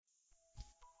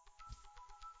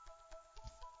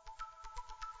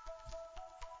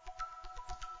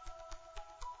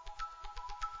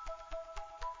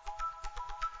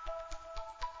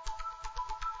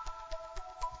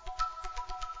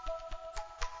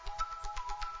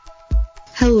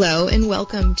Hello and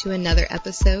welcome to another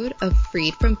episode of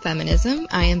Freed from Feminism.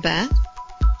 I am Beth.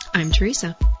 I'm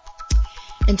Teresa.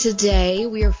 And today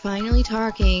we are finally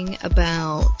talking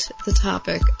about the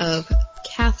topic of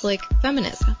Catholic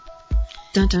feminism.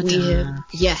 Dun, dun, dun.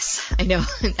 Yes, I know.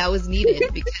 That was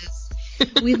needed because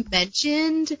we've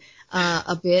mentioned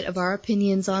a bit of our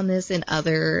opinions on this in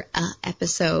other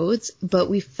episodes, but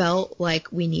we felt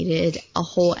like we needed a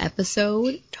whole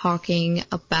episode talking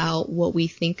about what we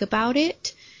think about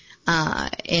it.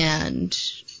 And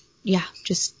yeah,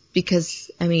 just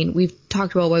because, we've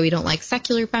talked about why we don't like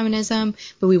secular feminism,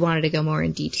 but we wanted to go more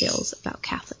in details about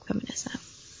Catholic feminism.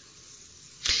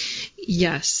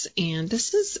 Yes, and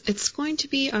it's going to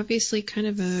be obviously kind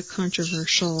of a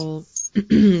controversial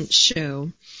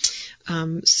show.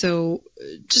 So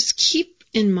just keep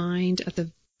in mind at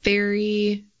the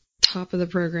very top of the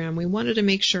program, we wanted to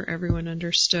make sure everyone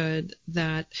understood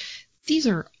that these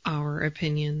are our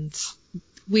opinions.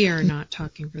 We are not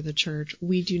talking for the church.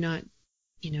 We do not,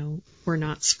 we're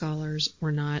not scholars.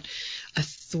 We're not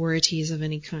authorities of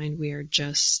any kind. We are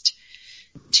just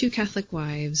two Catholic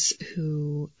wives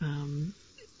who,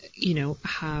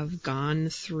 have gone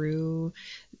through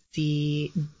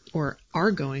or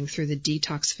are going through the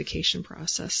detoxification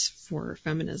process for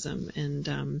feminism.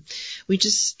 And we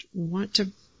just want to,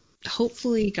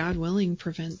 hopefully, God willing,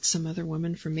 prevent some other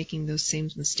women from making those same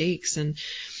mistakes. And,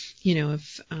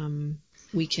 if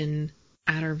we can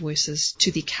add our voices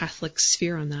to the Catholic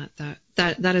sphere on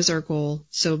that is our goal.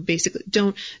 So basically,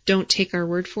 don't take our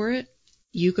word for it.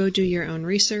 You go do your own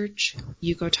research.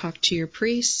 You go talk to your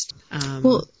priest.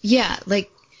 Well, yeah,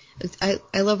 I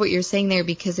love what you're saying there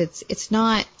because it's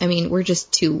not, we're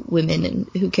just two women and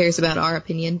who cares about our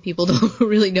opinion? People don't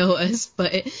really know us,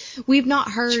 but we've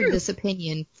not heard this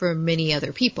opinion from many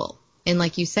other people. And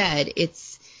like you said,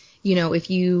 it's,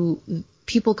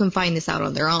 people can find this out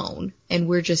on their own and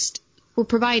we're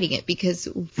providing it because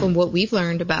from what we've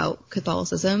learned about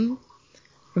Catholicism,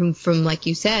 from like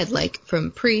you said,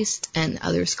 from priests and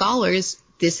other scholars,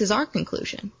 this is our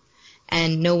conclusion.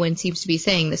 And no one seems to be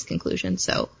saying this conclusion.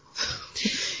 So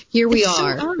here we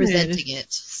are presenting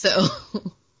it. So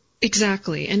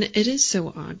exactly. And it is so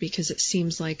odd because it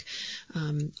seems like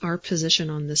our position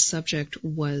on this subject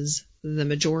was the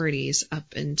majority's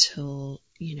up until,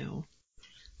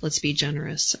 let's be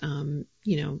generous,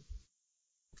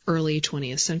 early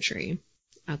 20th century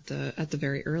at the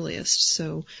very earliest.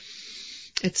 So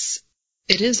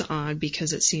it is odd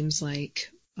because it seems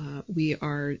like we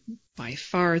are by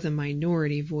far the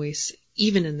minority voice,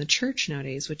 even in the church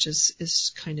nowadays, which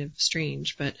is kind of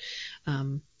strange. But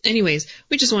anyways,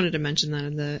 we just wanted to mention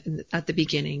that at the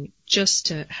beginning, just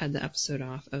to head the episode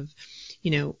off of,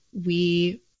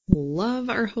 we love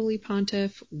our Holy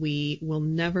Pontiff. We will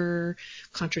never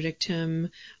contradict him.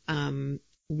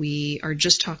 We are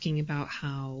just talking about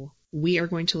how we are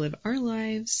going to live our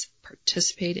lives,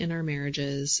 participate in our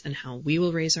marriages, and how we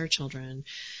will raise our children.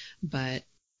 But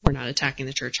we're not attacking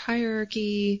the church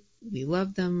hierarchy. We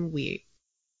love them. We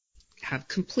have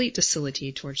complete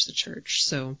docility towards the church.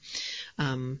 So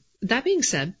that being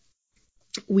said,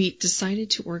 we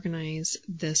decided to organize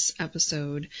this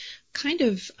episode kind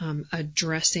of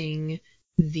addressing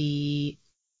the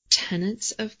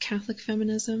tenets of Catholic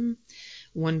feminism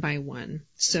one by one.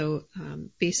 So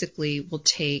basically, we'll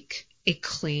take a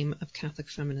claim of Catholic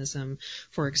feminism.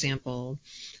 For example,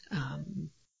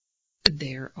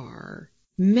 there are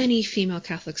many female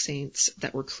Catholic saints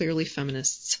that were clearly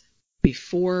feminists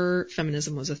before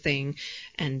feminism was a thing,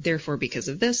 and therefore, because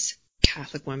of this,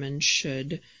 Catholic women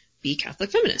should be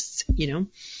Catholic feminists,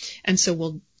 And so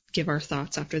we'll give our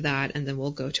thoughts after that, and then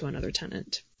we'll go to another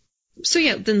tenet. So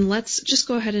yeah, then let's just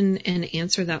go ahead and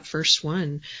answer that first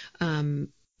one.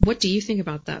 What do you think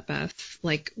about that, Beth?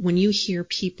 Like when you hear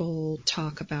people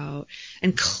talk about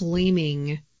and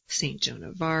claiming Saint Joan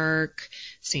of Arc,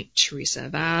 Saint Teresa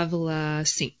of Avila,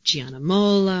 Saint Gianna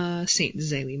Molla, Saint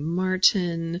Zélie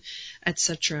Martin,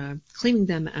 etc., claiming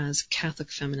them as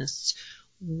Catholic feminists,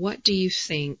 what do you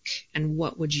think and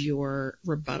what would your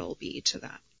rebuttal be to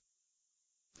that?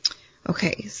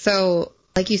 Okay, so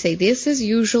like you say, this is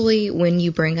usually when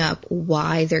you bring up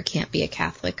why there can't be a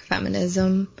Catholic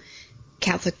feminism.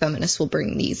 Catholic feminists will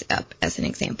bring these up as an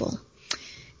example.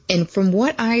 And from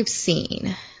what I've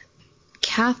seen,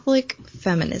 Catholic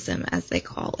feminism, as they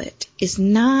call it, is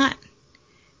not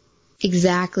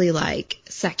exactly like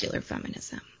secular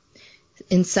feminism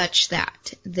in such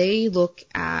that they look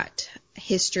at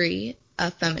history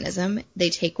of feminism,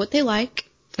 they take what they like,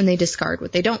 and they discard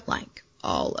what they don't like.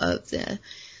 All of the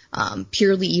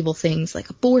purely evil things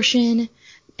like abortion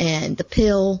and the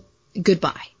pill,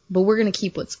 goodbye. But we're going to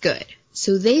keep what's good.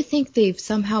 So they think they've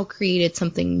somehow created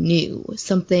something new,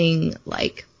 something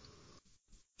like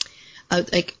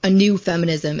a new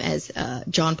feminism, as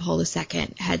John Paul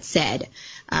II had said,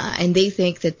 and they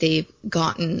think that they've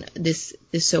gotten this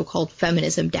so-called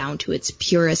feminism down to its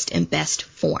purest and best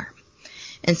form.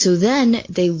 And so then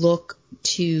they look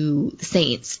to the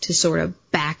saints to sort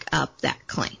of back up that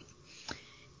claim.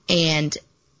 And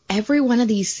every one of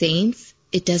these saints,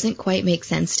 it doesn't quite make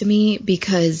sense to me,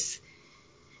 because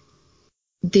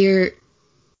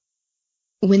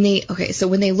when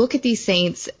they look at these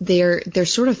saints, they're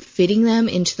sort of fitting them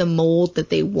into the mold that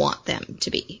they want them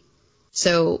to be.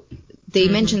 So they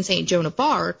mention Saint Joan of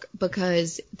Arc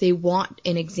because they want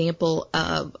an example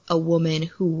of a woman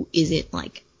who isn't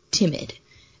like timid.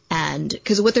 And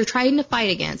because what they're trying to fight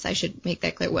against, I should make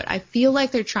that clear, what I feel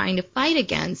like they're trying to fight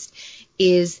against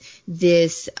is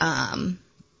this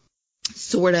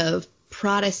sort of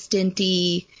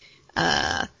Protestant-y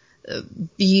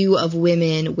view of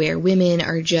women, where women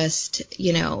are just,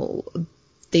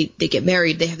 they get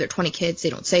married, they have their 20 kids, they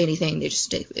don't say anything, they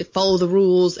just follow the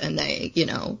rules, and they,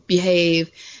 behave,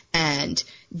 and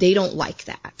they don't like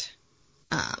that.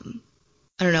 I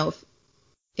don't know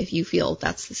if you feel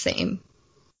that's the same.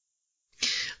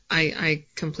 I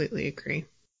completely agree.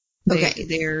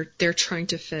 Okay. They're trying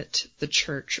to fit the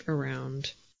church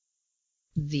around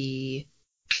the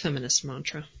feminist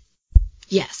mantra.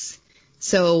 Yes.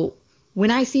 So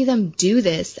when I see them do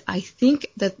this, I think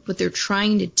that what they're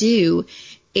trying to do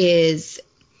is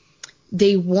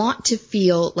they want to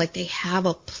feel like they have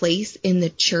a place in the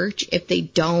church if they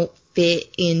don't fit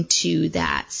into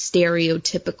that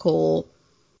stereotypical,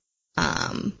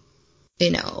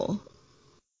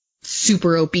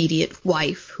 super obedient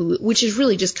wife which is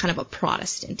really just kind of a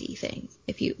Protestant-y thing,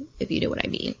 if you know what I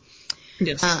mean.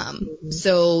 Yes.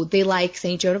 So they like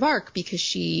St. Joan of Arc because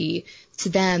to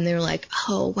them, they're like,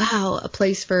 oh, wow, a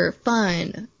place for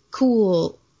fun,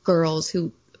 cool girls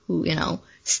who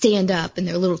stand up, and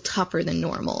they're a little tougher than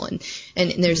normal. And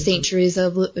there's St. Teresa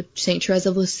of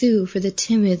Lisieux for the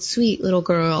timid, sweet little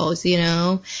girls,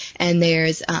 and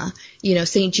there's,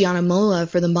 St. Gianna Molla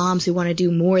for the moms who want to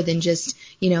do more than just,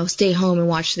 stay home and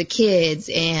watch the kids.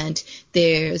 And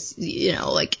there's,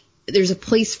 there's a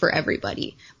place for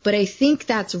everybody. But I think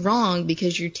that's wrong,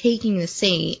 because you're taking the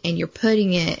saint and you're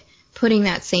putting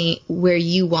that saint where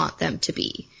you want them to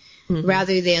be,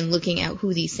 rather than looking at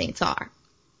who these saints are.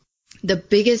 The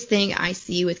biggest thing I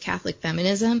see with Catholic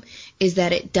feminism is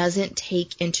that it doesn't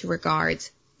take into regards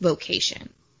vocation,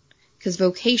 because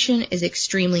vocation is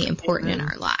extremely important in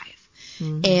our life.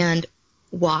 And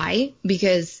why?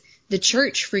 Because the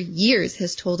church for years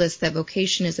has told us that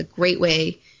vocation is a great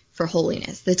way for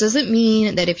holiness. That doesn't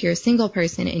mean that if you're a single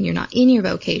person and you're not in your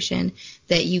vocation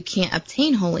that you can't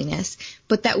obtain holiness,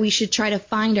 but that we should try to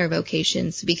find our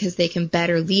vocations, because they can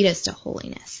better lead us to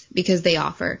holiness, because they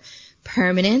offer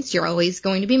permanence. You're always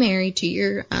going to be married to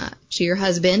your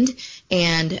husband,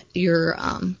 and you'll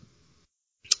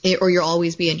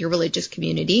always be in your religious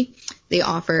community. They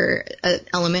offer an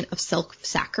element of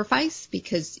self-sacrifice,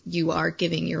 because you are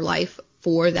giving your life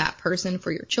for that person,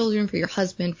 for your children, for your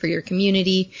husband, for your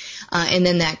community, and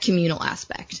then that communal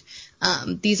aspect.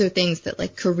 These are things that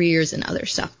like careers and other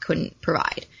stuff couldn't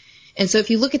provide. And so if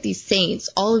you look at these saints,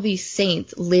 all of these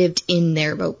saints lived in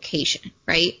their vocation,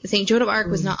 right? St. Joan of Arc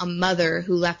was not a mother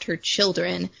who left her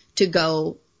children to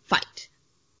go fight.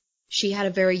 She had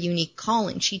a very unique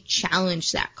calling. She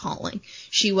challenged that calling.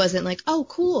 She wasn't like, oh,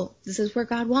 cool, this is where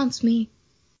God wants me.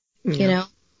 Yeah.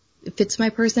 It fits my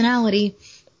personality.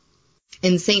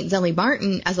 And St. Zélie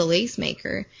Martin, as a lace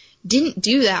maker, didn't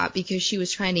do that because she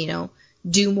was trying to,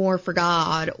 do more for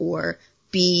God, or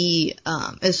be,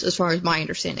 as far as my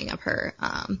understanding of her,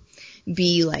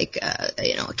 be like,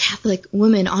 a Catholic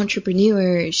woman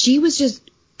entrepreneur. She was just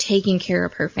taking care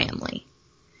of her family.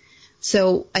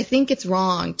 So I think it's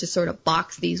wrong to sort of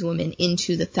box these women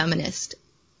into the feminist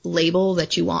label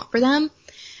that you want for them.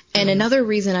 And another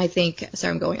reason I think,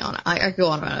 sorry, I'm going on. I go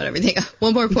on about everything.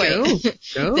 One more point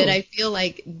Go. that I feel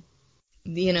like,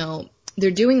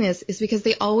 they're doing this is because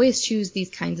they always choose these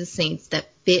kinds of saints that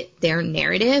fit their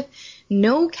narrative.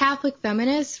 No Catholic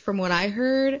feminist, from what I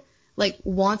heard,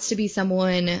 wants to be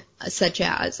someone such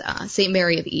as Saint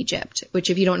Mary of Egypt, which,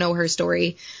 if you don't know her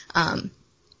story,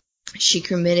 she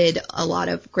committed a lot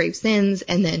of grave sins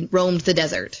and then roamed the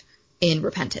desert in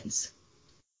repentance.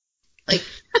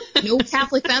 No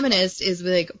Catholic feminist is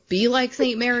be like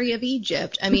Saint Mary of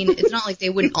Egypt. I mean, it's not like they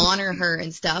wouldn't honor her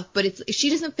and stuff, but she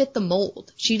doesn't fit the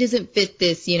mold. She doesn't fit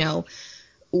this,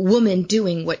 woman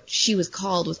doing what she was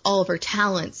called with all of her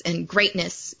talents and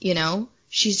greatness,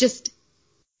 She's just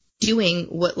doing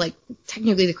what like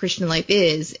technically the Christian life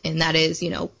is, and that is,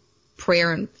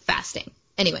 prayer and fasting.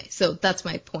 Anyway, so that's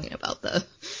my point about the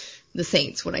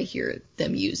saints when I hear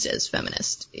them used as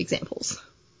feminist examples.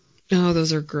 Oh,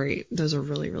 those are great. Those are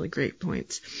really, really great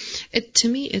points. To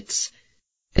me, it's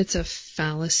a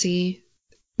fallacy.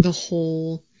 The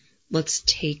whole let's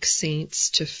take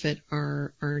saints to fit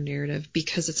our narrative,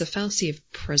 because it's a fallacy of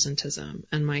presentism.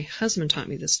 And my husband taught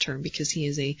me this term because he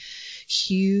is a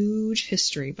huge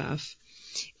history buff.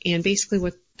 And basically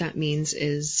what that means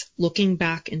is looking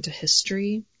back into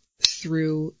history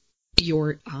through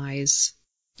your eyes,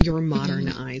 your modern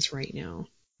eyes right now.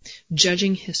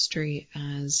 Judging history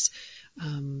as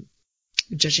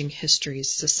judging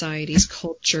history's societies,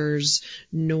 cultures,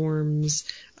 norms,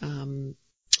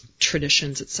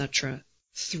 traditions, etc.,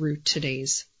 through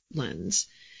today's lens.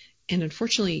 And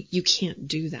unfortunately, you can't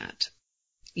do that.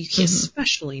 You can't,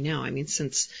 especially now. I mean,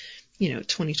 since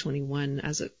 2021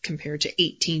 as compared to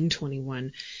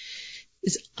 1821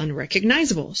 is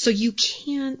unrecognizable. So you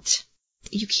can't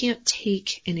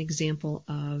take an example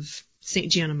of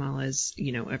St. Gianna Mala is,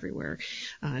 everywhere.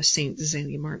 St.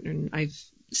 Zelia Martin, I've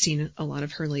seen a lot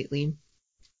of her lately.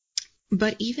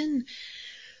 But even,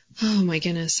 oh my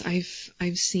goodness,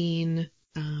 I've seen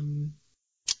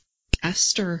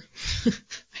Esther.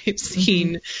 I've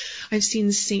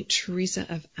seen St. Teresa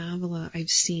of Avila. I've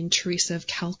seen Teresa of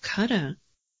Calcutta,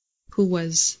 who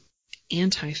was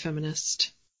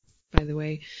anti-feminist, by the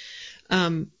way.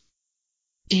 And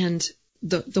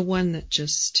the one that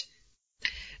just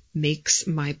makes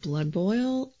my blood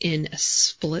boil in a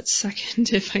split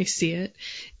second if I see it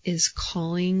is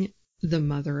calling the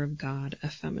Mother of God a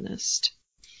feminist.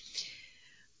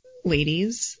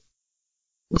 Ladies,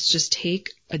 let's just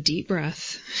take a deep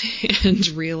breath and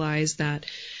realize that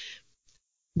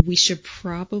we should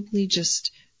probably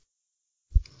just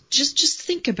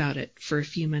think about it for a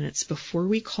few minutes before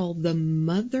we call the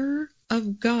Mother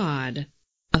of God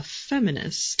a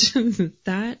feminist.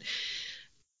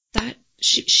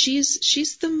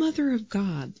 She's the Mother of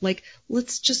God. Like,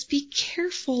 let's just be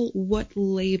careful what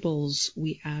labels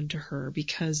we add to her,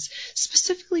 because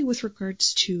specifically with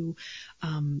regards to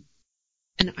an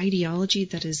ideology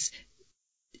that is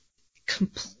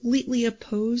completely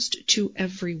opposed to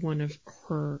every one of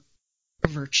her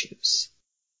virtues.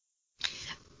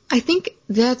 I think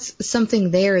that's something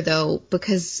there, though,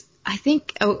 because I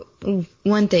think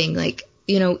one thing, like,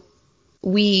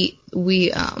 we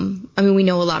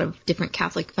know a lot of different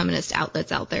Catholic feminist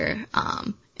outlets out there,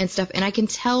 and stuff, and I can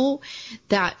tell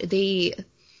that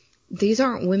these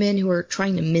aren't women who are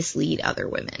trying to mislead other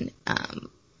women.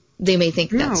 They may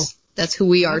think that's who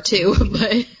we are too,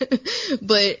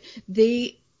 but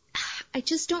I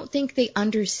just don't think they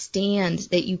understand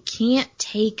that you can't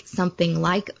take something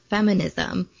like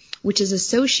feminism, which is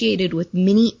associated with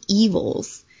many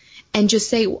evils, and just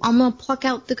say, well, I'm going to pluck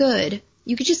out the good.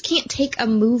 You just can't take a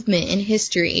movement in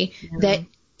history that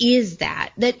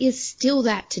is still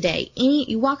that today.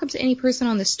 You walk up to any person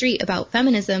on the street about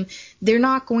feminism, they're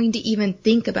not going to even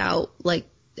think about, like,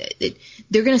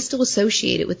 they're going to still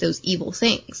associate it with those evil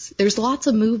things. There's lots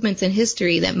of movements in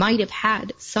history that might have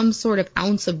had some sort of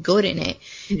ounce of good in it,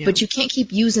 but you can't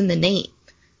keep using the name.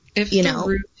 If the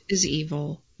root is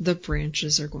evil, the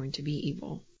branches are going to be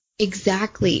evil.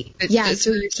 Exactly. It's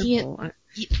so you can't.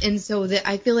 And so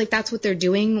I feel like that's what they're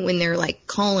doing when they're like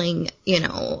calling,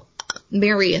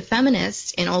 Mary a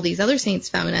feminist and all these other saints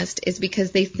feminist, is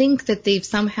because they think that they've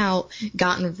somehow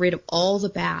gotten rid of all the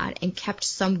bad and kept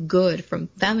some good from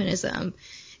feminism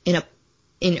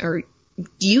or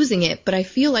using it. But I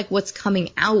feel like what's coming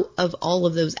out of all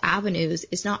of those avenues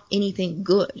is not anything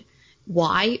good.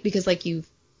 Why? Because like you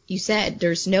said,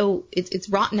 it's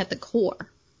rotten at the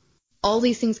core. All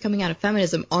these things coming out of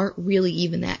feminism aren't really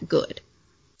even that good.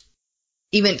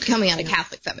 Even coming out of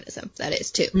Catholic feminism, that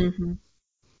is, too. Mm-hmm.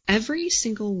 Every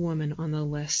single woman on the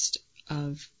list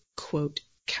of, quote,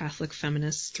 Catholic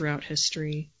feminists throughout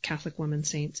history, Catholic women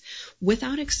saints,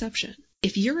 without exception,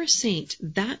 if you're a saint,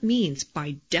 that means,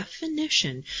 by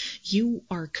definition, you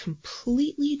are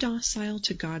completely docile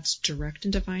to God's direct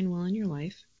and divine will in your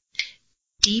life,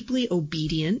 deeply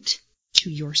obedient to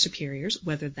your superiors,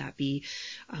 whether that be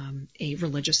a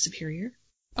religious superior,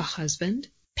 a husband,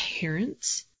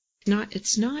 parents.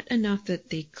 It's not enough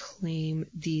that they claim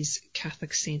these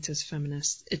Catholic saints as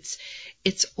feminists.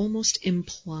 It's almost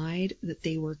implied that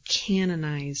they were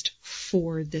canonized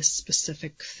for this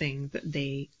specific thing that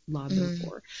they laud them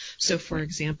for. So, for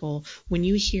example, when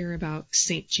you hear about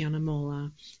St. Gianna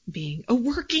Molla being a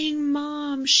working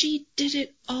mom, she did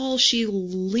it all. She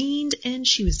leaned in.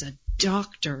 She was a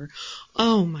doctor.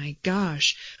 Oh my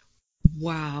gosh.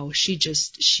 wow, and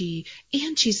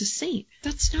she's a saint.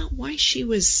 That's not why she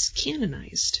was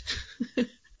canonized.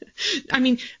 I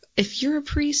mean, if you're a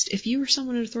priest, if you are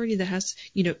someone in authority that has,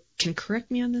 can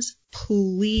correct me on this,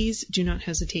 please do not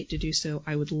hesitate to do so.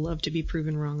 I would love to be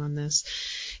proven wrong on this.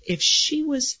 If she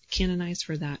was canonized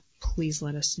for that, please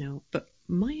let us know. But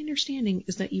my understanding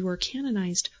is that you are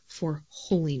canonized for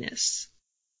holiness,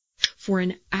 for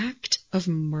an act of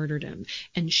martyrdom.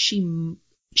 And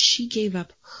she gave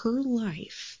up her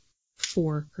life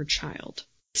for her child.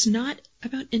 It's not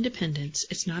about independence.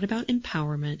 It's not about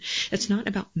empowerment. It's not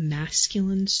about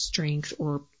masculine strength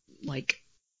or like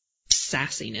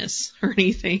sassiness or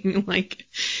anything. Like,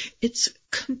 it's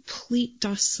complete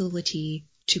docility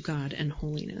to God and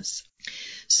holiness.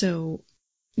 So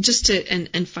just to,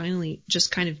 and finally, just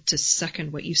kind of to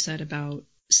second what you said about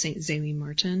Saint Zélie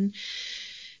Martin,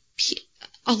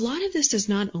 a lot of this is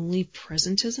not only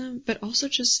presentism, but also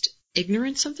just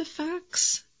ignorance of the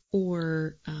facts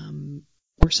or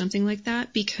something like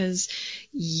that, because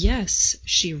yes,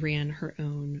 she ran her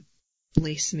own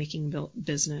lace making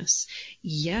business.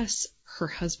 Yes, her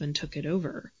husband took it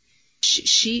over.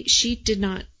 She did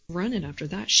not run it after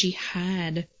that. She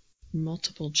had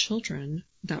multiple children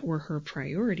that were her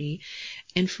priority.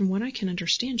 And from what I can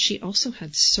understand, she also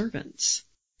had servants.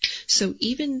 So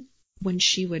even when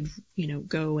she would,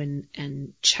 go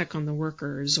and check on the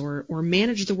workers or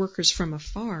manage the workers from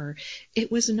afar,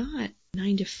 it was not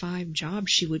 9-to-5 job.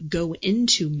 She would go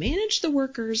into manage the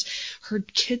workers. Her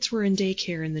kids were in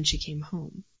daycare and then she came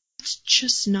home. It's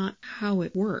just not how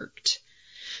it worked.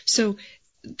 So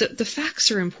the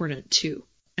facts are important too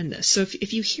in this. So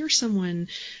if you hear someone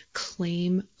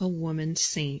claim a woman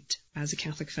saint as a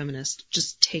Catholic feminist,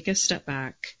 just take a step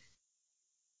back.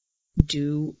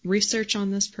 Do research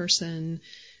on this person,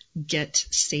 get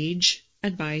sage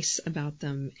advice about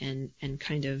them, and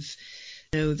kind of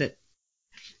know that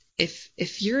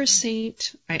if you're a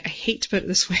saint, I hate to put it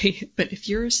this way, but if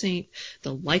you're a saint,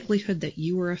 the likelihood that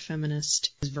you are a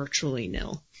feminist is virtually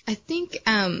nil. I think is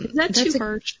that too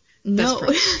harsh? No,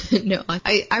 no.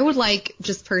 I would like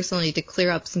just personally to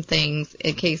clear up some things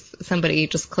in case somebody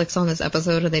just clicks on this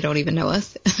episode and they don't even know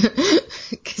us.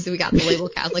 Because we got the label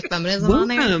Catholic Feminism on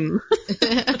there.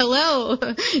 Hello.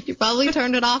 You probably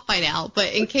turned it off by now,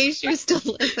 but in case you're still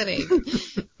listening,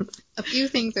 a few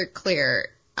things are clear.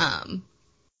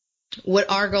 What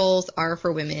our goals are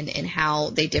for women and how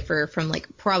they differ from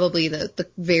like probably the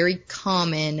very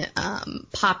common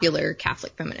popular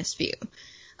Catholic feminist view.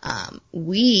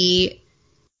 We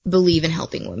believe in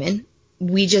helping women.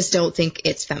 We just don't think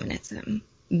it's feminism.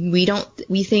 We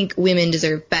think women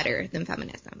deserve better than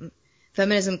feminism.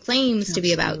 Feminism claims to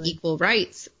be about equal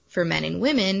rights for men and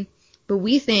women, but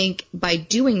we think by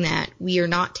doing that, we are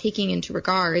not taking into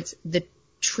regards the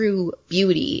true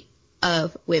beauty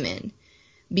of women,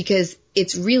 because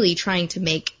it's really trying to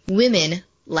make women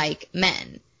like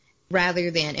men rather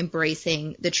than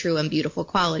embracing the true and beautiful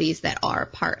qualities that are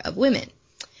part of women.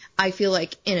 I feel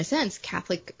like, in a sense,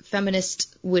 Catholic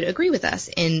feminists would agree with us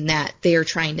in that they are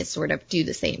trying to sort of do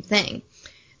the same thing.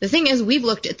 The thing is, we've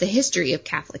looked at the history of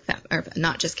or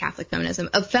not just Catholic feminism,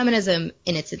 of feminism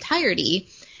in its entirety,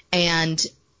 and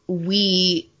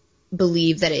we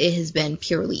believe that it has been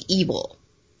purely evil,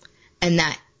 and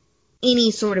that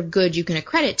any sort of good you can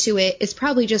accredit to it is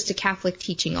probably just a Catholic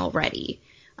teaching already,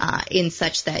 in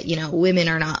such that, women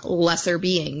are not lesser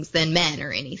beings than men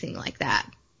or anything like that.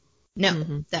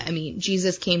 No,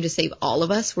 Jesus came to save all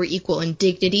of us. We're equal in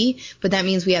dignity, but that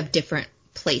means we have different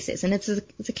places. And it's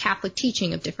a Catholic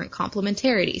teaching of different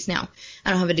complementarities. Now, I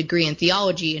don't have a degree in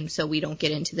theology, and so we don't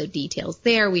get into the details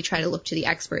there. We try to look to the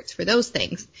experts for those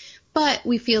things. But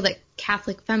we feel that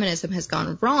Catholic feminism has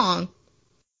gone wrong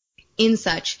in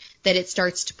such that it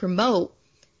starts to promote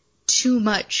too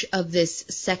much of this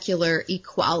secular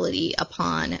equality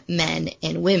upon men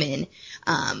and women.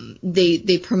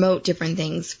 They promote different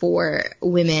things for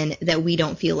women that we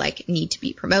don't feel like need to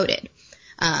be promoted.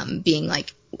 Being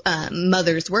like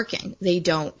mothers working. They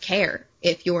don't care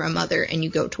if you're a mother and you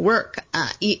go to work.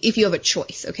 If you have a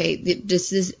choice, okay?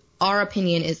 This is, our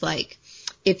opinion is like,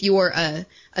 if you're a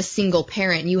single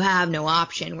parent, you have no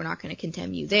option. We're not going to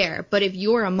condemn you there. But if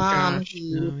you're a mom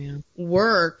who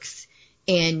works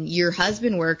and your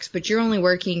husband works, but you're only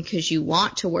working because you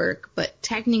want to work, but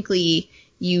technically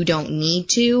you don't need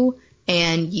to,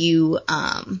 and you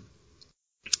and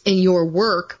your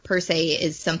work per se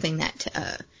is something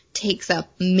that takes up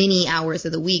many hours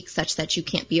of the week, such that you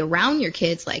can't be around your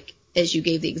kids. Like, as you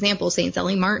gave the example, Saint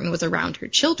Zélie Martin was around her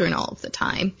children all of the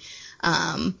time.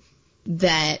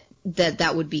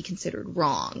 That would be considered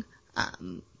wrong.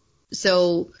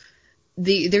 So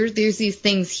there's these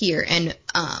things here, and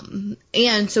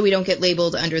so we don't get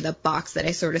labeled under the box that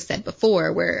I sort of said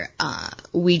before, where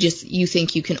you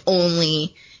think you can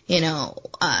only,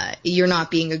 you're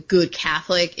not being a good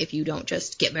Catholic if you don't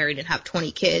just get married and have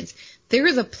 20 kids. There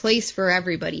is a place for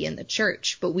everybody in the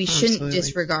church, but we shouldn't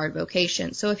disregard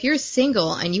vocation. So if you're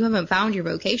single and you haven't found your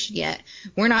vocation yet,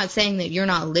 we're not saying that you're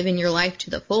not living your life to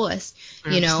the fullest.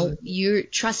 Absolutely. You're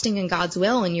trusting in God's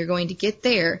will, and you're going to get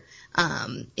there.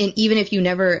 And even if you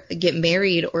never get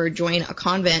married or join a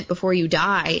convent before you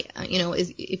die,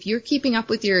 if you're keeping up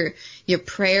with your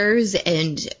prayers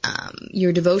and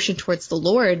your devotion towards the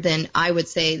Lord, then I would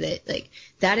say that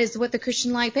that is what the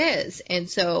Christian life is. And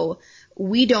so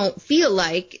we don't feel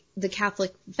like the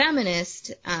Catholic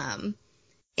feminist,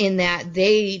 in that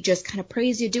they just kind of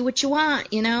praise you, do what you want,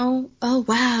 oh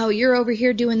wow, you're over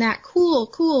here doing that,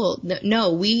 cool.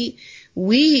 No, we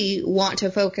want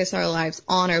to focus our lives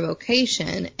on our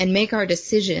vocation and make our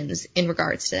decisions in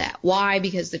regards to that. Why?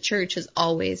 Because the church has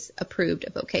always approved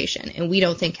of vocation, and we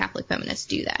don't think Catholic feminists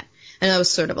do that. And that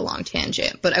was sort of a long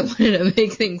tangent, but I wanted to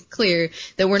make things clear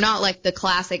that we're not like the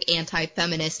classic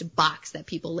anti-feminist box that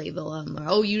people label them.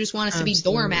 Oh, you just want us to be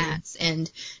doormats and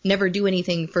never do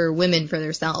anything for women for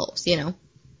themselves,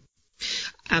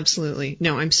 Absolutely.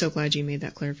 No, I'm so glad you made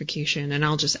that clarification. And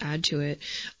I'll just add to it.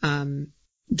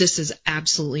 This is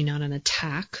absolutely not an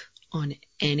attack on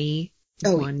any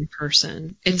one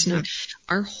person. It's not.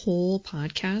 Our whole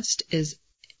podcast is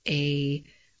an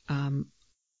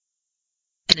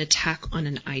attack on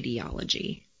an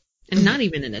ideology, and not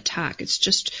even an attack. It's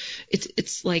just,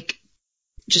 it's like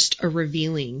just a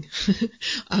revealing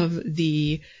of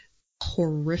the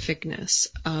horrificness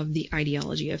of the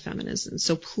ideology of feminism.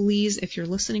 So please, if you're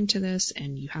listening to this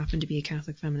and you happen to be a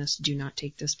Catholic feminist, do not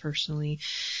take this personally.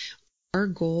 Our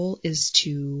goal is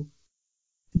to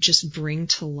just bring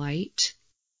to light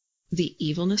the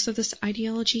evilness of this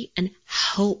ideology and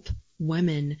help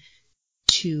women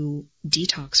to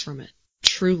detox from it.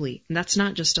 Truly. And that's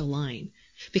not just a line,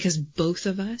 because both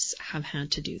of us have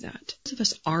had to do that. Both of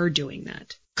us are doing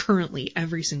that currently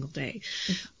every single day.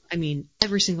 I mean,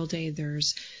 every single day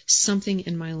there's something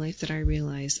in my life that I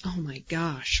realize, oh my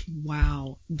gosh,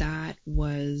 wow, that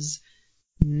was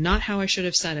not how I should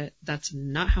have said it. That's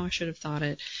not how I should have thought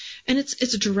it. And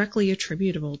it's directly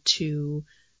attributable to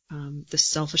the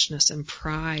selfishness and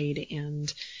pride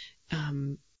and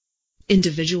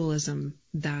individualism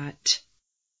that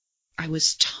I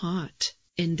was taught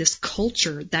in this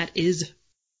culture that is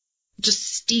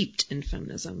just steeped in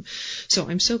feminism. So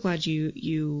I'm so glad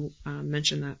you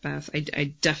mentioned that, Beth.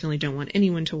 I definitely don't want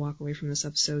anyone to walk away from this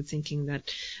episode thinking that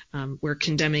we're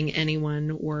condemning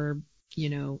anyone, or,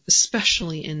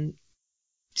 especially in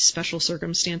special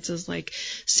circumstances like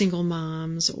single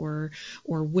moms or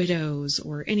widows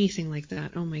or anything like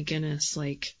that. Oh my goodness.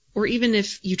 Or even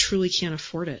if you truly can't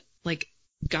afford it,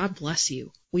 God bless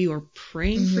you. We are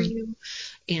praying for you,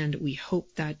 and we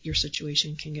hope that your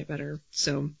situation can get better.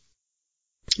 So,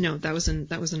 no, that was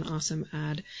an awesome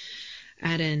add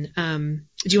in.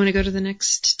 Do you want to go to the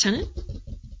next tenet?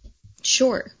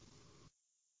 Sure.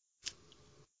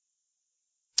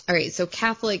 All right. So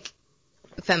Catholic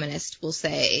feminists will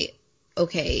say,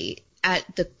 okay,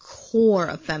 at the core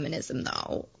of feminism,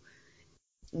 though,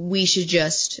 we should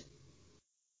just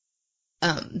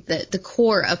the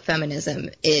core of feminism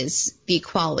is the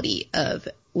equality of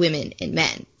women and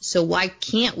men. So why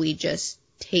can't we just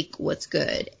take what's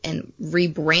good and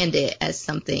rebrand it as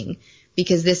something?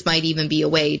 Because this might even be a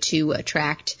way to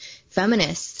attract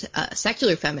feminists,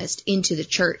 secular feminists, into the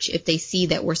church if they see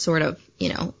that we're sort of,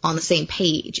 on the same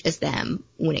page as them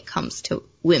when it comes to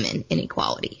women and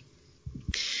equality.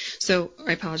 So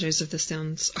I apologize if this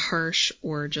sounds harsh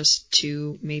or just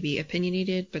too maybe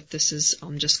opinionated, but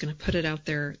I'm just going to put it out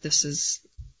there. This is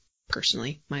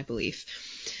personally my belief.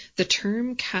 The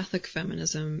term Catholic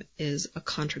feminism is a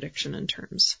contradiction in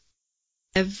terms.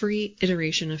 Every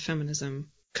iteration of feminism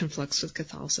conflicts with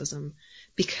Catholicism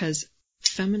because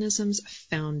feminism's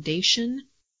foundation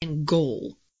and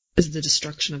goal is the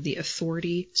destruction of the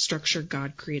authority structure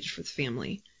God created for the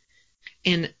family.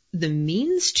 And the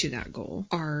means to that goal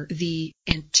are the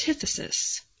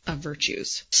antithesis of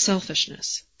virtues: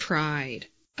 selfishness, pride,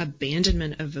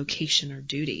 abandonment of vocation or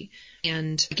duty.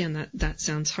 And again, that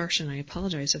sounds harsh, and I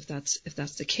apologize if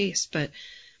that's the case, but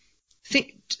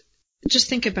just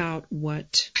think about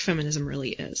what feminism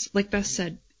really is. Like Beth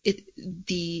said,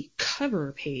 the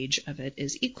cover page of it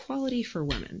is equality for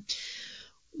women.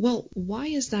 Well, why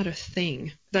is that a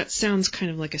thing? That sounds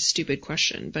kind of like a stupid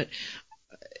question, but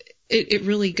it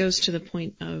really goes to the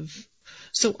point of,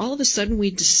 so all of a sudden we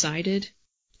decided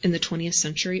in the 20th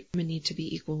century women need to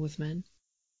be equal with men.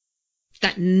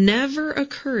 That never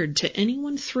occurred to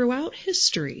anyone throughout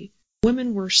history.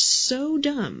 Women were so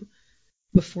dumb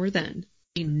before then.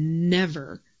 They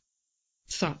never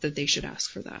thought that they should ask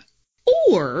for that.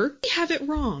 Or we have it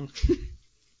wrong.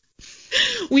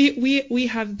 we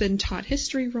have been taught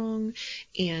history wrong,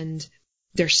 and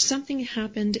there's something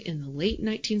happened in the late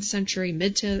 19th century,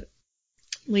 mid to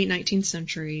late 19th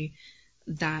century,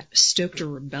 that stoked a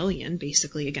rebellion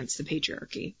basically against the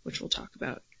patriarchy, which we'll talk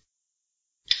about.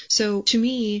 So to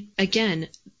me, again,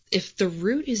 if the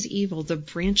root is evil, the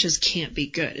branches can't be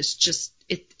good. It's just,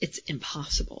 it's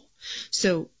impossible.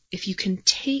 So if you can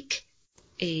take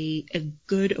a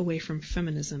good away from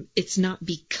feminism, it's not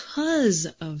because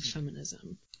of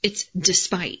feminism. It's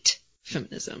despite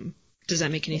feminism. Does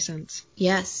that make any sense?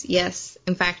 Yes, yes.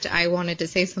 In fact, I wanted to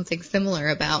say something similar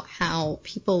about how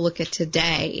people look at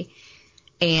today,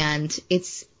 and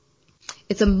it's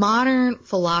a modern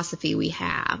philosophy we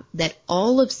have that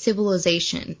all of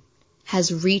civilization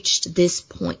has reached this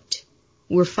point.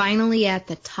 We're finally at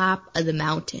the top of the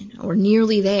mountain, or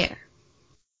nearly there,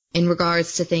 in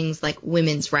regards to things like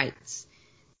women's rights.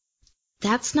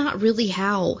 That's not really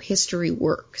how history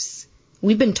works.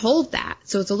 We've been told that,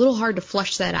 so it's a little hard to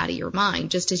flush that out of your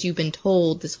mind, just as you've been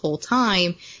told this whole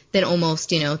time that almost,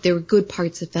 there were good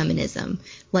parts of feminism,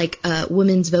 like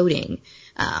women's voting.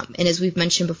 And as we've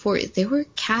mentioned before, there were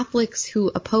Catholics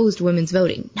who opposed women's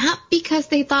voting, not because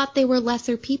they thought they were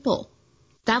lesser people.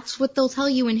 That's what they'll tell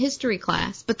you in history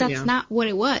class, but that's not what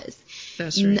it was.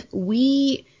 That's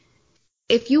right.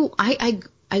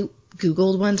 I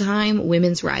Googled one time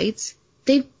women's rights.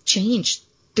 They've changed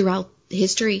throughout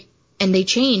history, and they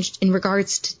changed in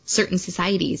regards to certain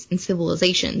societies and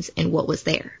civilizations and what was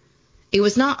there. It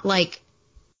was not like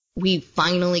we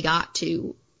finally got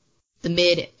to the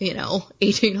mid,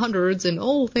 1800s and,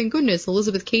 oh, thank goodness,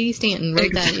 Elizabeth Cady Stanton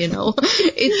wrote that,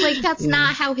 It's like, that's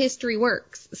not how history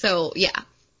works. So, yeah.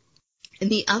 And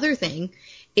the other thing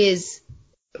is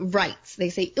rights. They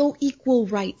say, equal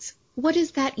rights. What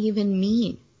does that even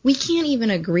mean? We can't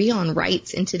even agree on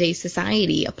rights in today's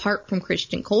society apart from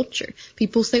Christian culture.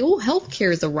 People say,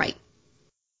 healthcare is a right.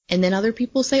 And then other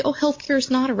people say, healthcare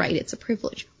is not a right, it's a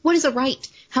privilege. What is a right?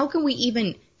 How can we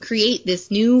even create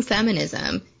this new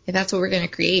feminism, if that's what we're going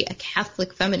to create, a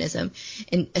Catholic feminism,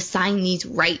 and assign these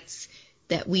rights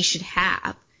that we should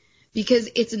have? Because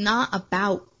it's not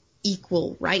about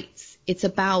equal rights. It's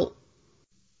about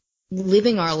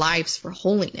living our lives for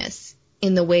holiness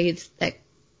in the ways that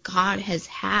God has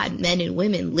had men and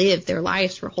women live their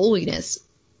lives for holiness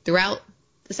throughout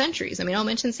the centuries. I mean, I'll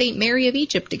mention St. Mary of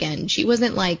Egypt again. She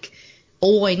wasn't like,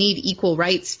 I need equal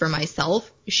rights for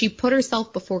myself. She put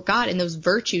herself before God, and those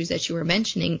virtues that you were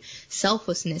mentioning,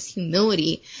 selflessness,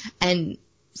 humility, and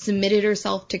submitted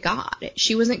herself to God.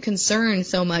 She wasn't concerned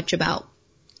so much about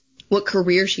what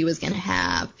career she was going to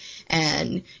have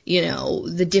and,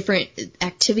 the different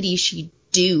activities she'd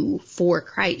do for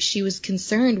Christ. She was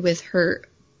concerned with her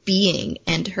being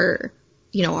and her,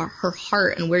 her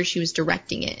heart and where she was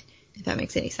directing it, if that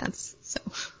makes any sense. So.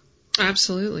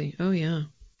 Absolutely. Oh yeah,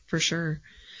 for sure.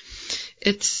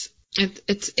 It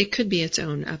could be its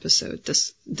own episode,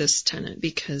 this tenet,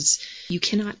 because you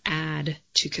cannot add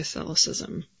to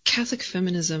Catholicism. Catholic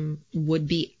feminism would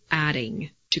be adding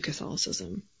to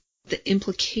Catholicism. The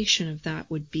implication of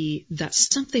that would be that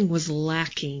something was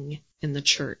lacking in the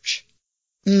church.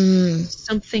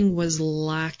 Something was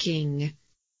lacking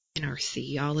in our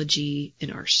theology,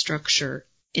 in our structure,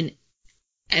 in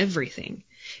everything,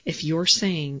 if you're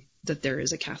saying that there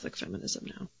is a Catholic feminism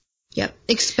now. Yep.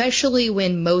 Especially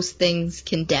when most things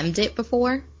condemned it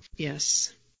before.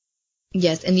 Yes.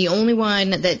 Yes, and the only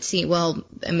one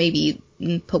that maybe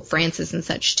Pope Francis and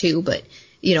such too, but,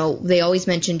 they always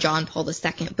mention John Paul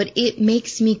II, but it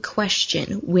makes me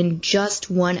question when just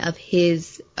one of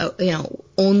his,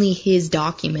 only his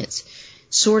documents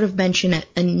sort of mention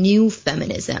a new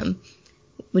feminism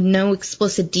with no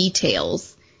explicit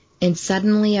details, and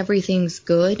suddenly everything's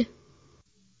good.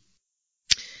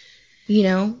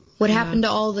 What happened to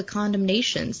all the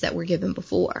condemnations that were given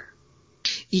before?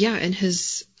 Yeah, and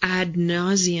his ad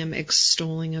nauseum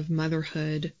extolling of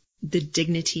motherhood, the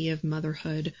dignity of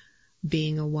motherhood,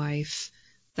 being a wife,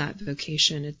 that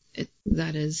vocation,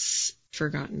 that is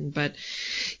forgotten. But,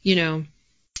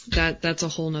 that's a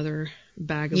whole nother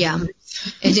bag of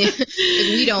words. And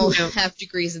we don't have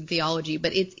degrees in theology,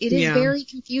 but it is very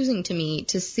confusing to me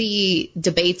to see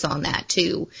debates on that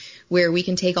too, where we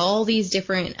can take all these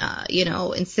different,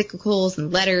 encyclicals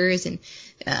and letters and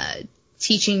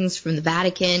teachings from the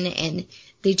Vatican, and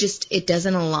it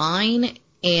doesn't align,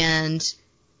 and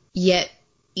yet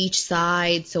each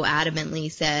side so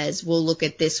adamantly says, well, look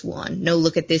at this one, no,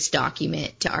 look at this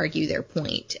document to argue their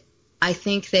point. I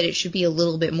think that it should be a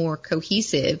little bit more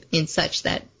cohesive in such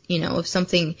that, if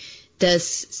something does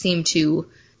seem to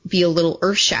be a little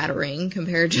earth-shattering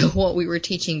compared to what we were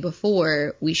teaching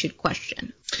before, we should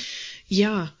question.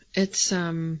 Yeah, it's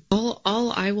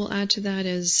all I will add to that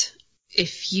is,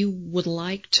 if you would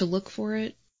like to look for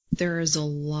it, there is a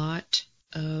lot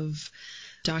of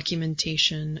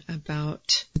documentation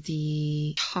about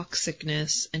the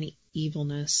toxicness and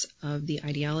evilness of the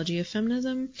ideology of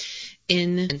feminism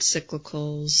in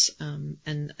encyclicals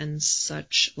and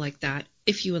such like that.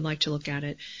 If you would like to look at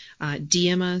it,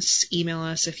 DM us, email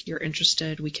us if you're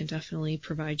interested. We can definitely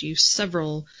provide you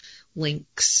several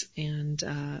links and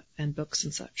books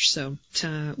and such. So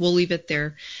we'll leave it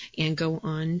there and go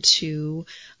on to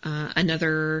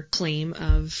another claim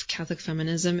of Catholic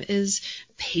feminism is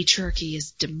patriarchy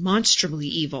is demonstrably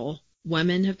evil.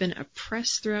 Women have been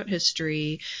oppressed throughout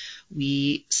history.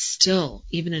 We still,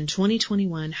 even in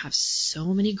 2021, have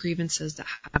so many grievances that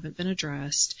haven't been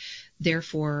addressed.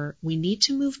 Therefore, we need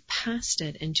to move past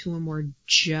it into a more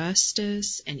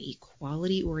justice and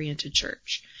equality-oriented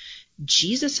church.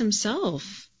 Jesus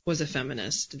himself was a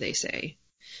feminist, they say.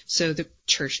 So the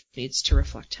church needs to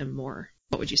reflect him more.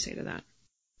 What would you say to that?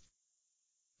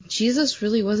 Jesus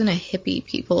really wasn't a hippie,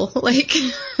 people. Like,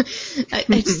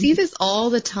 I see this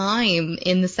all the time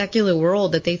in the secular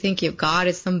world, that they think of God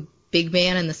as some big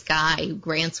man in the sky who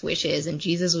grants wishes, and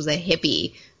Jesus was a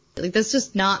hippie. Like, that's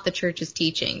just not the church's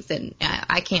teachings, and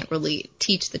I can't really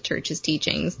teach the church's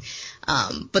teachings.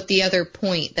 But the other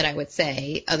point that I would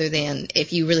say, other than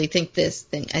if you really think this,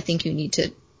 then I think you need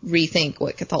to rethink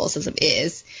what Catholicism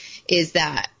is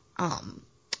that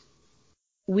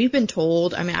we've been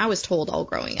told, I was told all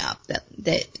growing up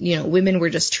that women were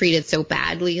just treated so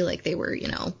badly, like they were,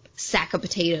 sack of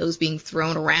potatoes being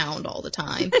thrown around all the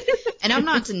time. And I'm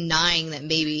not denying that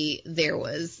maybe there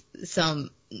was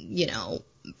some,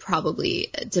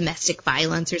 probably domestic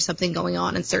violence or something going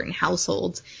on in certain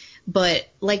households. But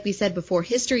like we said before,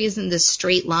 history isn't this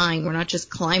straight line. We're not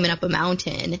just climbing up a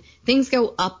mountain. Things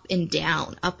go up and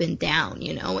down, and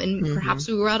perhaps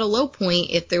we were at a low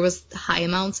point if there was high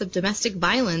amounts of domestic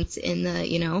violence in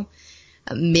the,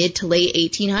 mid to late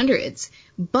 1800s.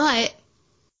 But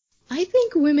I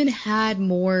think women had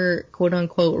more quote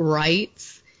unquote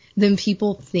rights than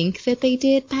people think that they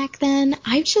did back then.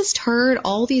 I've just heard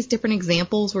all these different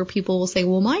examples where people will say,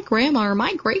 well, my grandma or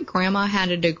my great grandma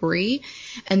had a degree,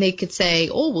 and they could say,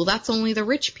 oh, well, that's only the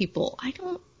rich people. I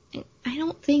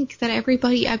don't think that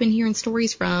everybody I've been hearing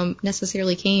stories from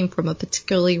necessarily came from a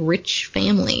particularly rich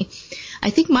family. I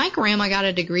think my grandma got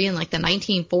a degree in like the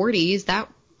 1940s. That,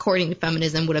 according to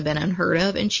feminism, would have been unheard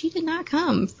of, and she did not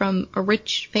come from a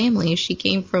rich family. She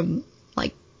came from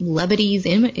like Lebanese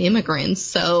immigrants.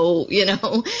 So,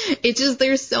 it's just,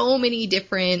 there's so many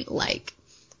different like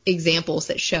examples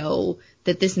that show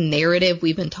that this narrative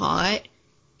we've been taught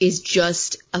is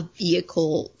just a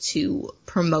vehicle to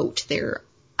promote their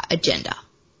agenda.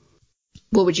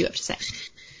 What would you have to say?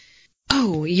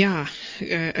 Oh, yeah.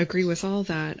 Agree with all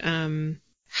that.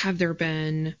 Have there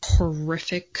been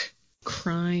horrific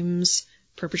crimes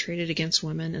perpetrated against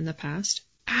women in the past?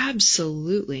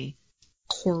 Absolutely.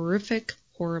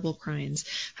 Horrible crimes.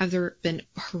 Have there been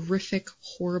horrific,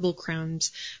 horrible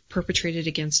crimes perpetrated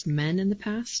against men in the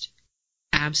past?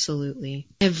 Absolutely.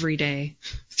 Every day,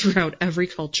 throughout every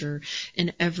culture,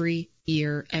 in every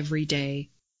year, every day,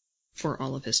 for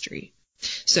all of history.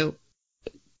 So,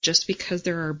 just because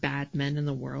there are bad men in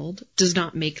the world does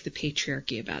not make the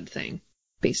patriarchy a bad thing,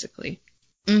 basically.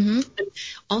 Mm-hmm.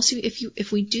 Also,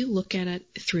 if we do look at it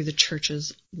through the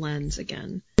church's lens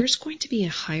again, there's going to be a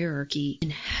hierarchy in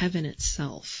heaven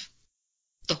itself.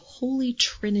 The Holy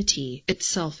Trinity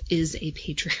itself is a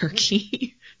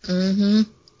patriarchy. Mm-hmm.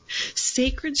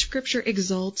 Sacred Scripture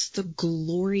exalts the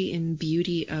glory and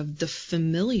beauty of the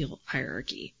familial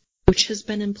hierarchy, which has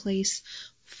been in place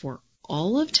for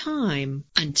all of time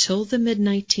until the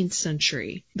mid-19th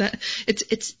century. That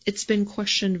it's been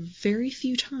questioned very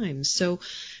few times. So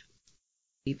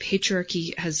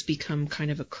patriarchy has become kind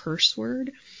of a curse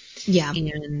word. Yeah.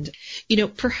 And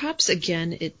perhaps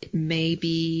again it may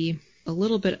be a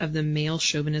little bit of the male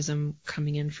chauvinism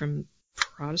coming in from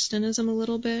Protestantism a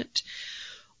little bit,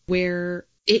 where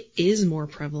it is more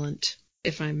prevalent.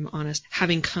 If I'm honest,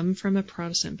 having come from a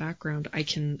Protestant background,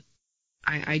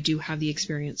 I do have the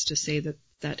experience to say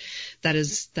that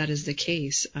is the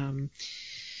case.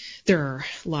 There are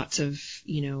lots of,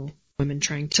 women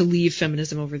trying to leave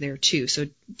feminism over there too. So,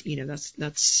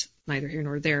 that's neither here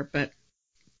nor there. But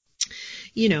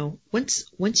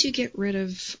once you get rid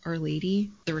of Our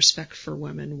Lady, the respect for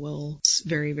women will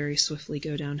very, very swiftly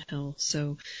go downhill.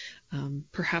 So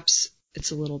perhaps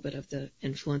it's a little bit of the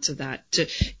influence of that to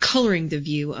coloring the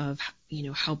view of,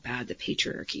 how bad the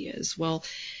patriarchy is. Well,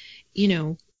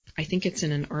 I think it's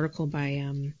in an article by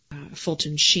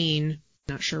Fulton Sheen,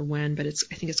 not sure when, but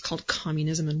I think it's called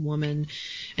Communism and Woman.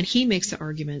 And he makes the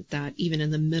argument that even in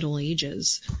the Middle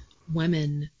Ages,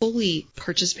 women fully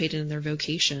participated in their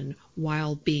vocation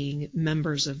while being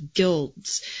members of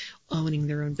guilds, owning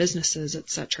their own businesses,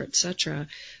 etc., etc.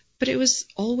 But it was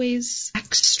always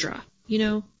extra,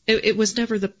 It was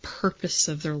never the purpose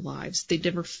of their lives. They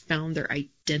never found their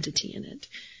identity in it.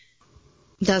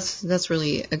 That's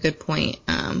really a good point,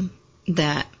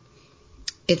 that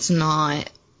it's not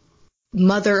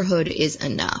motherhood is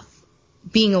enough.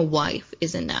 Being a wife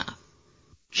is enough.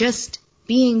 Just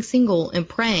being single and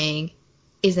praying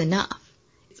is enough.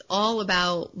 It's all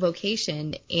about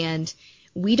vocation, and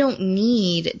we don't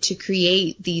need to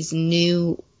create these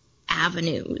new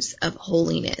avenues of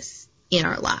holiness in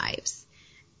our lives.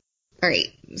 All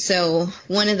right, so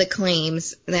one of the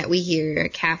claims that we hear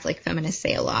Catholic feminists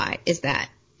say a lot is that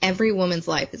every woman's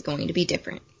life is going to be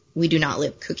different. We do not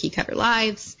live cookie-cutter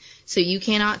lives, so you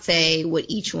cannot say what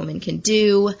each woman can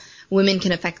do. Women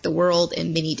can affect the world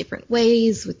in many different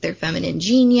ways with their feminine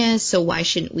genius, so why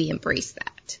shouldn't we embrace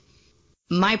that?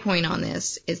 My point on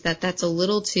this is that that's a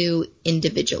little too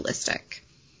individualistic.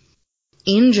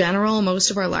 In general,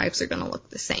 most of our lives are going to look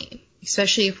the same,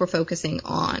 especially if we're focusing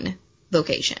on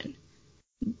vocation.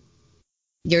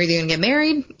 You're either going to get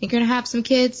married, you're going to have some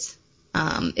kids,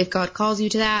 if God calls you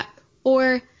to that,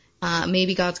 or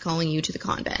maybe God's calling you to the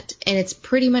convent. And it's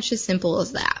pretty much as simple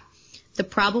as that. The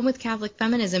problem with Catholic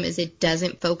feminism is it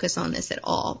doesn't focus on this at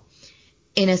all.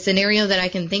 In a scenario that I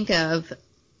can think of,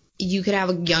 you could have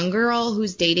a young girl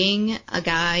who's dating a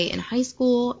guy in high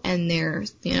school, and they're,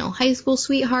 high school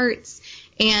sweethearts,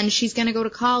 and she's going to go to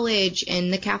college,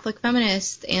 and the Catholic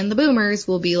feminists and the boomers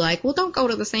will be like, well, don't go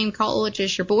to the same college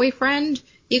as your boyfriend.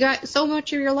 You got so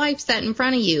much of your life set in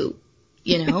front of you,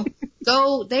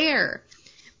 go there.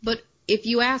 But if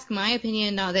you ask my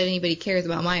opinion, not that anybody cares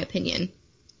about my opinion,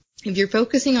 if you're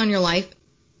focusing on your life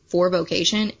for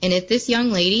vocation, and if this young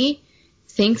lady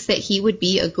thinks that he would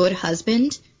be a good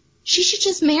husband, she should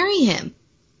just marry him.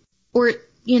 Or,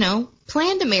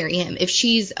 plan to marry him. If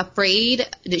she's afraid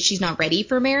that she's not ready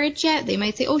for marriage yet, they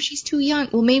might say, oh, she's too young.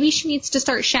 Well, maybe she needs to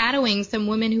start shadowing some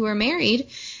women who are married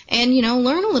and,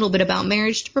 learn a little bit about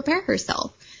marriage to prepare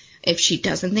herself. If she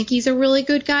doesn't think he's a really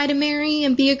good guy to marry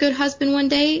and be a good husband one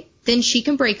day, then she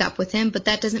can break up with him, but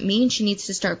that doesn't mean she needs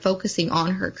to start focusing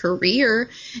on her career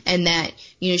and that,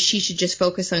 she should just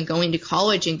focus on going to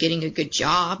college and getting a good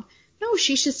job. No,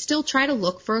 she should still try to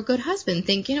look for a good husband.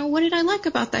 Think, what did I like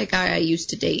about that guy I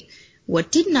used to date?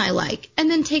 What didn't I like?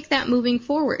 And then take that moving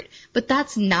forward. But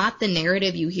that's not the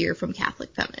narrative you hear from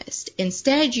Catholic feminists.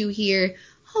 Instead, you hear,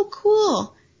 oh,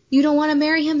 cool. You don't want to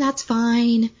marry him? That's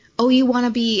fine. Oh, you want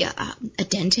to be a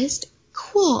dentist?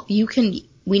 Cool.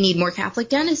 We need more Catholic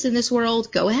dentists in this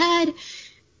world. Go ahead.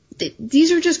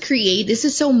 These are just this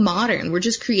is so modern. We're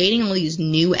just creating all these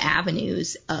new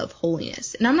avenues of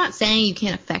holiness. And I'm not saying you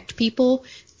can't affect people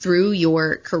through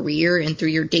your career and through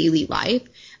your daily life.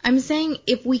 I'm saying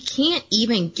if we can't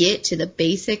even get to the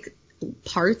basic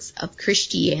parts of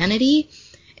Christianity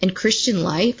and Christian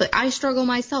life, like I struggle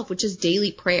myself, which is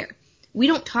daily prayer. We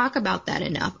don't talk about that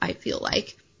enough, I feel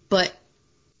like. But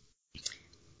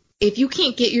if you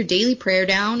can't get your daily prayer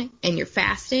down and you're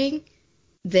fasting,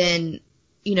 then,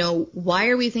 why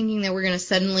are we thinking that we're going to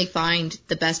suddenly find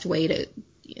the best way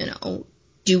to,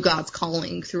 do God's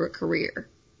calling through a career?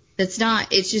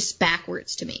 It's just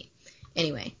backwards to me.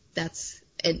 Anyway,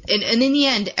 and in the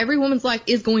end, every woman's life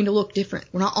is going to look different.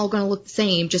 We're not all going to look the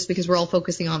same just because we're all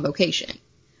focusing on vocation.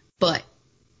 But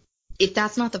if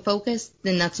that's not the focus,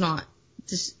 then that's not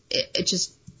it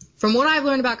just, from what I've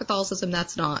learned about Catholicism,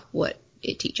 that's not what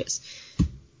it teaches.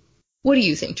 What do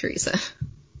you think, Teresa?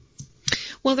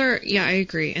 Well, I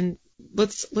agree. And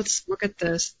let's look at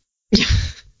this. Yeah,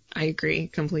 I agree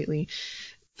completely.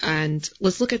 And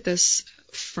let's look at this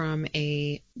from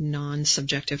a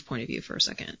non-subjective point of view for a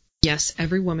second. Yes,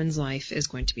 every woman's life is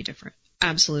going to be different.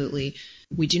 Absolutely.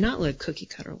 We do not live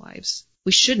cookie-cutter lives.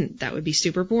 We shouldn't. That would be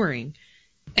super boring.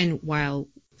 And while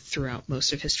throughout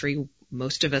most of history,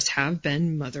 most of us have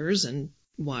been mothers and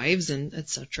wives and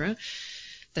etc.,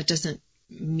 that doesn't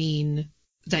mean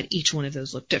that each one of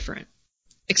those look different.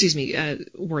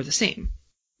 Were the same.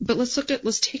 But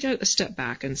let's take a step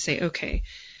back and say, okay,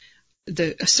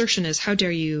 the assertion is, how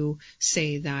dare you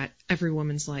say that every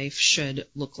woman's life should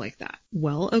look like that?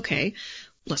 Well, okay,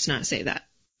 let's not say that.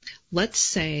 let's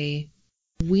say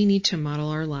we need to model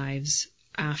our lives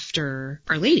after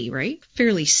Our Lady, right?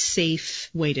 Fairly safe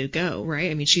way to go,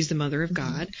 right? I mean, she's the mother of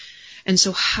God. And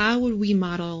so how would we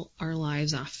model our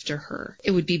lives after her?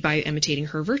 It would be by imitating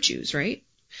her virtues, right?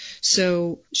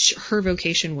 So her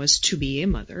vocation was to be a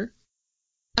mother,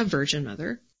 a virgin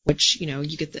mother, which, you know,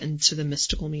 you get into the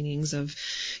mystical meanings of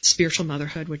spiritual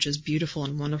motherhood, which is beautiful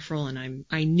and wonderful. And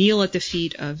I kneel at the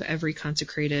feet of every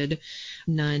consecrated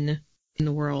nun in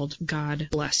the world. God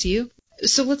bless you.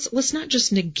 So let's not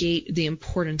just negate the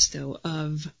importance, though,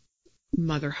 of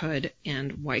motherhood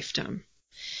and wifedom.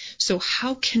 So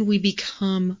how can we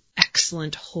become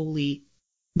excellent, holy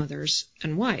mothers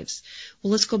and wives?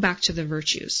 Well, let's go back to the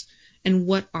virtues. And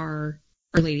what are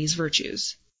Our Lady's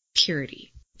virtues?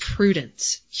 Purity,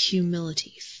 prudence,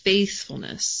 humility,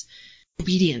 faithfulness,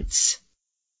 obedience,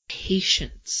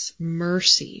 patience,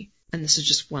 mercy. And this is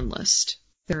just one list.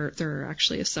 There are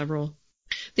actually several.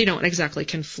 They don't exactly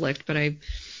conflict, but I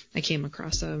came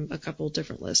across a couple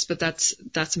different lists, but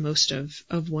that's most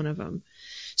of one of them.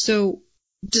 So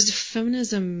does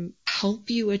feminism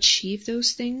help you achieve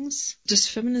those things? Does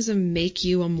feminism make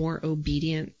you a more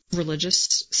obedient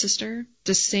religious sister?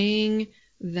 Does saying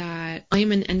that I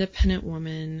am an independent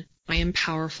woman, I am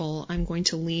powerful, I'm going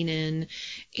to lean in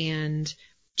and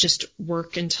just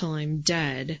work until I'm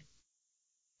dead,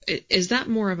 is that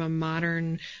more of a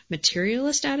modern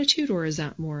materialist attitude, or is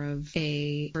that more of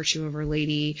a virtue of Our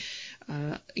Lady,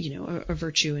 a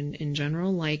virtue in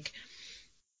general? Like,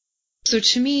 so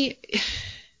to me,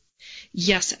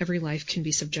 yes, every life can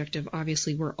be subjective.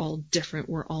 Obviously, we're all different.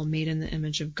 We're all made in the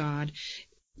image of God,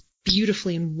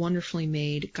 beautifully and wonderfully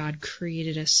made. God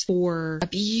created us for a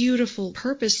beautiful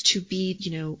purpose to be,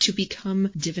 to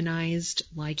become divinized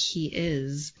like He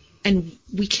is. And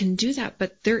we can do that,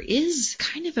 but there is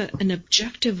kind of an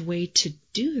objective way to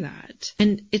do that.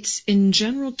 And it's in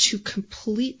general to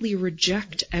completely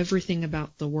reject everything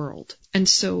about the world. And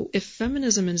so if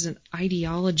feminism is an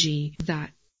ideology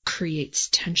that creates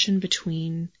tension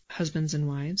between husbands and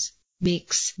wives,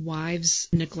 makes wives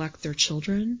neglect their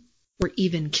children, or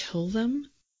even kill them,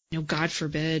 God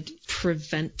forbid,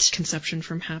 prevent conception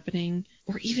from happening,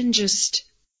 or even just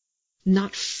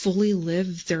not fully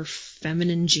live their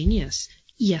feminine genius.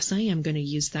 Yes, I am going to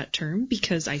use that term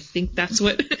because I think that's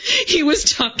what he was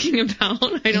talking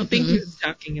about. I don't think he was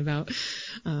talking about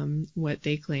what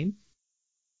they claim.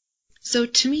 So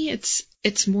to me,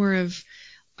 it's more of,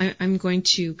 I'm going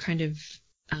to kind of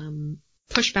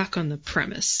push back on the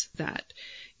premise that,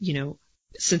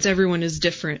 since everyone is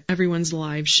different, everyone's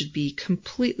lives should be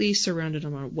completely surrounded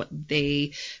on what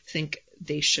they think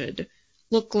they should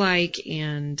look like.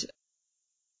 And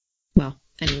well,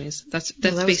 anyways, that's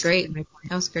that was great. My point.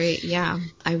 That was great. Yeah.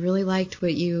 I really liked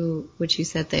what you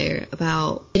said there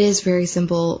about, it is very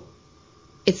simple.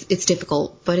 It's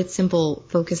difficult, but it's simple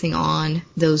focusing on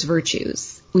those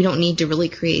virtues. We don't need to really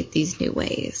create these new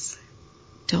ways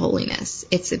to holiness.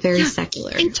 It's very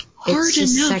secular. It's hard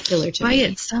just enough secular to by me.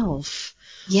 Itself.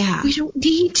 Yeah. We don't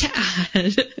need to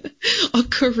add a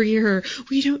career.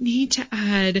 We don't need to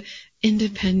add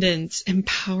independence,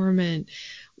 empowerment.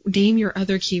 Name your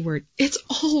other keyword. It's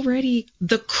already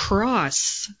the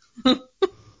cross.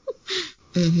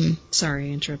 Sorry,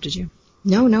 I interrupted you.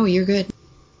 No, you're good.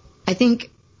 I think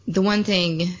the one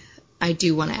thing I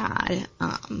do want to add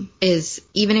is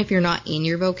even if you're not in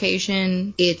your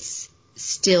vocation, it's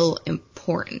still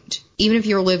important. Even if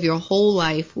you live your whole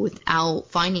life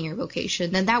without finding your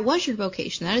vocation, then that was your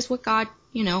vocation. That is what God,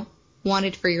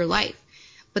 wanted for your life.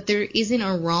 But there isn't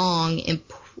a wrong in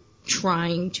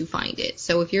trying to find it.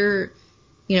 So if you're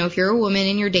a woman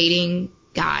and you're dating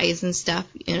guys and stuff,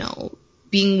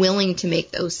 being willing to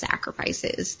make those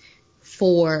sacrifices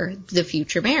for the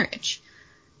future marriage.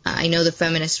 I know the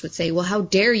feminists would say, well, how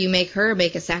dare you make her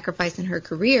make a sacrifice in her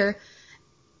career?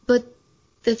 But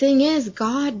the thing is,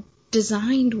 God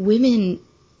designed women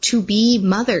to be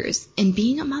mothers, and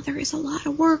being a mother is a lot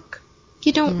of work.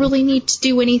 You don't really need to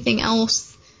do anything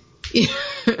else.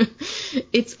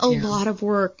 It's a lot of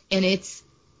work, and it's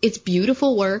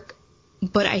beautiful work,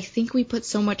 but I think we put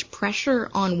so much pressure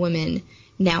on women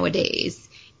nowadays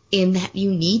in that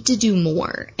you need to do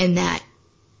more, and that,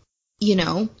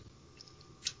 and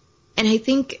I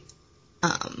think,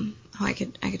 I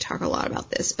could talk a lot about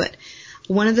this, but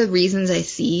one of the reasons I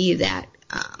see that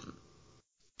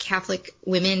Catholic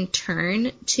women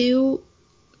turn to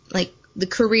like the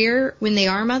career when they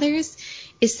are mothers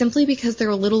is simply because they're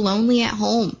a little lonely at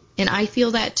home. And I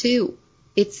feel that too.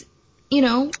 It's,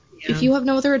 if you have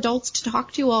no other adults to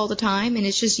talk to all the time and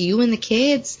it's just you and the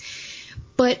kids.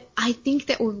 But I think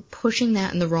that we're pushing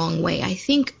that in the wrong way. I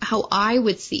think how I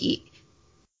would see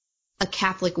a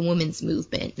Catholic women's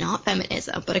movement, not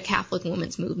feminism, but a Catholic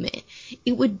women's movement,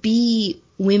 it would be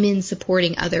women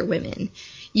supporting other women.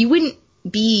 You wouldn't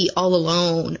be all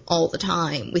alone all the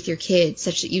time with your kids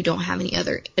such that you don't have any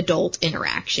other adult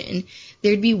interaction.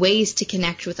 There'd be ways to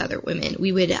connect with other women.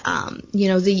 We would,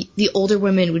 the older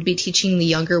women would be teaching the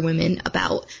younger women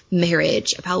about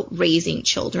marriage, about raising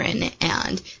children,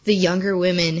 and the younger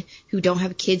women who don't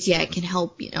have kids yet can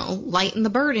help, lighten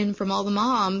the burden from all the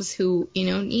moms who,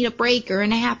 need a break or a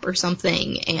nap or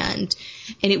something. And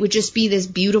it would just be this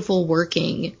beautiful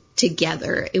working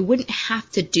together. It wouldn't have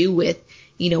to do with,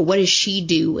 what does she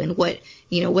do and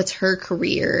what's her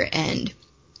career and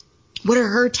what are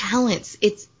her talents?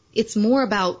 It's more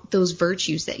about those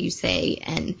virtues that you say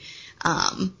and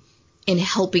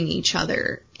helping each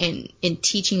other and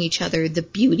teaching each other the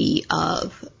beauty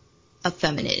of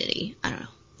femininity. I don't know.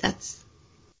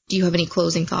 Do you have any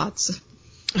closing thoughts?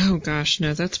 Oh gosh,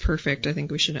 no, that's perfect. I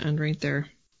think we should end right there.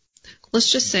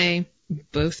 Let's just say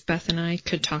both Beth and I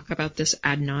could talk about this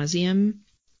ad nauseum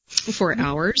for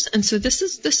hours. And so this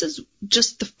is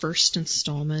just the first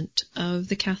installment of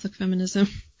the Catholic feminism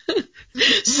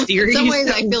series. In some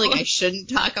ways, I feel like I shouldn't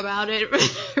talk about it.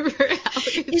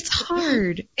 It's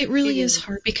hard. It really is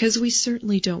hard because we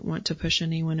certainly don't want to push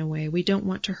anyone away. We don't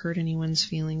want to hurt anyone's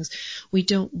feelings. We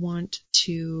don't want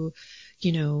to,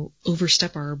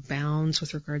 overstep our bounds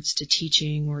with regards to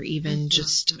teaching or even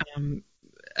just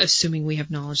assuming we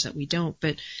have knowledge that we don't.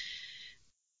 But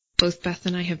both Beth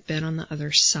and I have been on the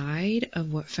other side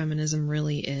of what feminism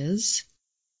really is,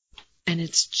 and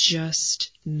it's just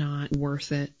not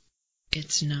worth it.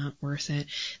 It's not worth it.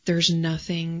 There's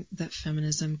nothing that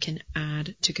feminism can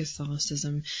add to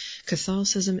Catholicism.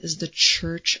 Catholicism is the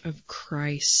Church of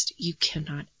Christ. You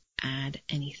cannot add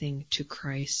anything to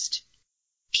Christ.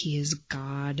 He is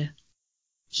God.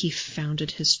 He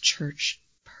founded his church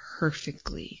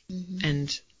perfectly,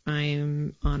 and I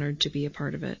am honored to be a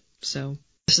part of it. So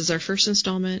this is our first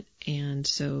installment, and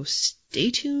so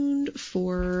stay tuned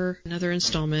for another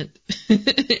installment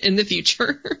in the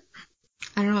future.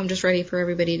 I don't know, I'm just ready for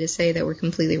everybody to say that we're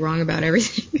completely wrong about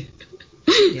everything.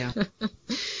 Yeah.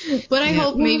 But I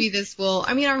hope maybe this will,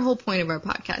 our whole point of our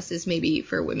podcast is maybe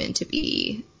for women to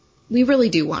be, we really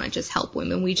do want to just help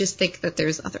women. We just think that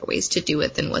there's other ways to do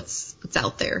it than what's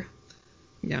out there.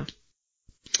 Yeah.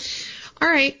 All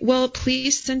right. Well,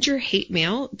 please send your hate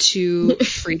mail to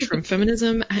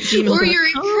freedfromfeminism@gmail.com. Or your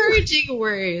encouraging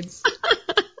words.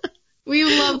 We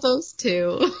love those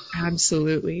too.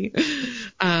 Absolutely.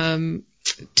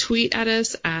 Tweet at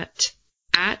us at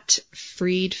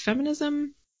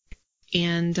freedfeminism.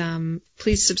 And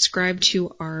please subscribe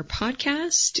to our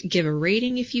podcast. Give a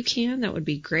rating if you can. That would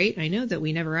be great. I know that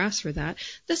we never ask for that.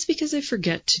 That's because I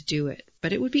forget to do it.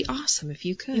 But it would be awesome if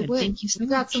you could. Thank you so much. We've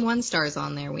got some 1 stars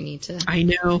on there. We need to. I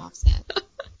know. Offset.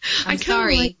 I'm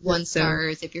sorry, 1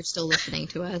 stars, if you're still listening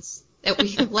to us, that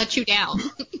we have let you down.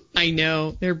 I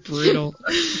know. They're brutal.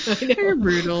 They're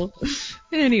brutal.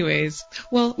 Anyways,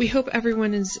 well, we hope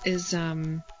everyone is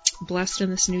blessed in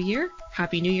this new year.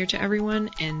 Happy New Year to everyone,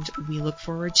 and we look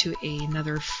forward to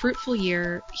another fruitful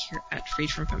year here at Freed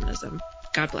from Feminism.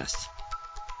 God bless.